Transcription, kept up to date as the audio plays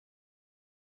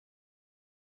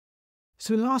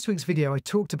So in last week's video, I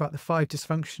talked about the 5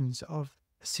 dysfunctions of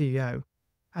a CEO.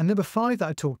 And number 5 that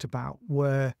I talked about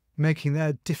were making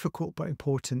their difficult but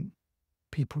important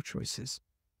people choices.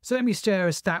 So let me share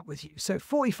a stat with you. So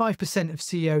 45% of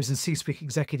CEOs and C-suite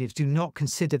executives do not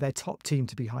consider their top team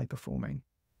to be high performing.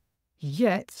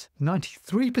 Yet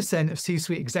 93% of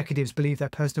C-suite executives believe their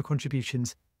personal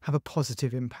contributions have a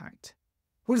positive impact.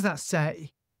 What does that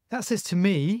say? That says to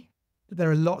me that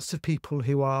there are lots of people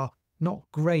who are not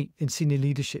great in senior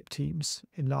leadership teams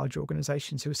in large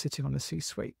organizations who are sitting on the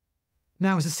C-suite.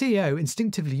 Now, as a CEO,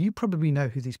 instinctively, you probably know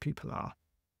who these people are.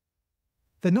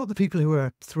 They're not the people who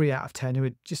are 3 out of 10, who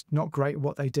are just not great at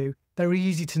what they do. They're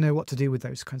easy to know what to do with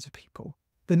those kinds of people.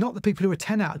 They're not the people who are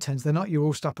 10 out of 10s. They're not your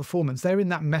all-star performance. They're in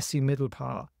that messy middle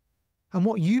part. And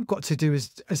what you've got to do as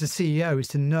a CEO is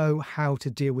to know how to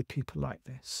deal with people like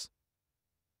this.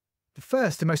 The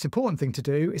first and most important thing to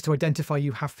do is to identify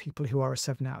you have people who are a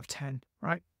 7 out of 10,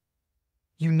 right?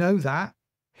 You know that.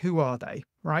 Who are they,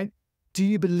 right? Do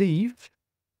you believe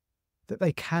that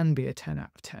they can be a 10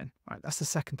 out of 10, right? That's the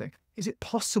second thing. Is it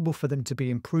possible for them to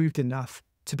be improved enough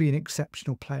to be an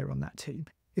exceptional player on that team?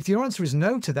 If your answer is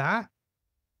no to that,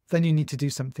 then you need to do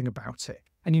something about it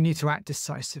and you need to act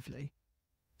decisively.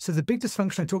 So the big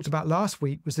dysfunction I talked about last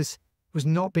week was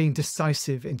not being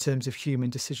decisive in terms of human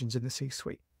decisions in the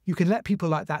C-suite. You can let people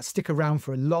like that stick around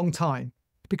for a long time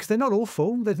because they're not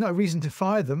awful. There's no reason to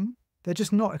fire them. They're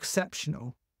just not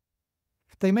exceptional.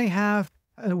 They may have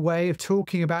a way of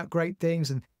talking about great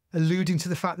things and alluding to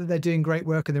the fact that they're doing great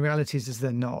work, and the reality is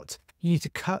they're not. You need to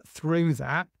cut through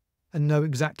that and know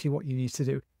exactly what you need to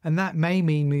do. And that may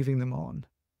mean moving them on.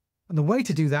 And the way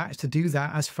to do that is to do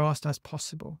that as fast as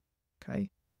possible. Okay?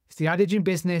 It's the adage in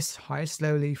business, hire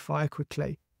slowly, fire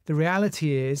quickly. The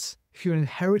reality is, if you're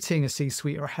inheriting a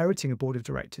C-suite or inheriting a board of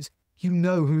directors, you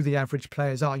know who the average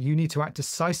players are. You need to act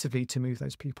decisively to move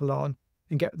those people on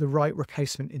and get the right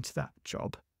replacement into that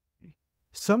job.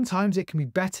 Sometimes it can be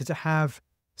better to have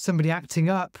somebody acting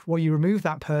up while you remove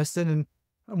that person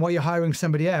and while you're hiring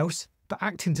somebody else, but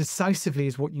acting decisively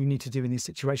is what you need to do in these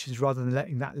situations rather than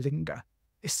letting that linger.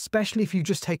 Especially if you've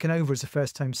just taken over as a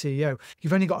first-time CEO.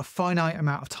 You've only got a finite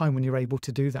amount of time when you're able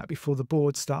to do that before the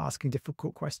board start asking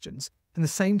difficult questions. And the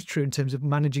same's true in terms of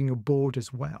managing your board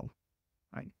as well.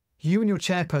 Right? You and your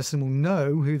chairperson will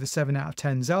know who the 7 out of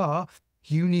 10s are.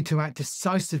 You need to act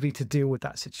decisively to deal with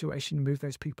that situation and move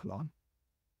those people on.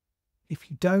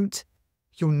 If you don't,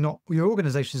 your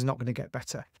organization is not going to get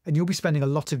better. And you'll be spending a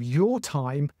lot of your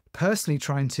time personally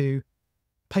trying to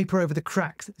paper over the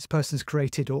cracks that this person's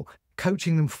created, or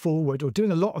coaching them forward, or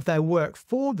doing a lot of their work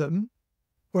for them,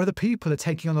 or other people are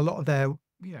taking on a lot of their,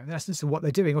 in essence of what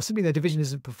they're doing, or simply their division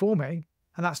isn't performing.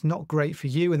 And that's not great for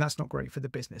you, and that's not great for the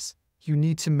business. You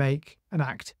need to make and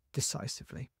act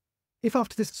decisively. If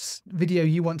after this video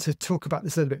you want to talk about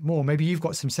this a little bit more, maybe you've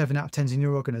got some 7 out of 10s in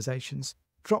your organizations,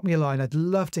 drop me a line. I'd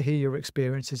love to hear your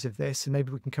experiences of this, and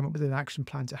maybe we can come up with an action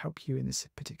plan to help you in this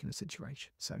particular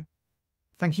situation. So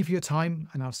thank you for your time,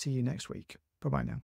 and I'll see you next week. Bye-bye now.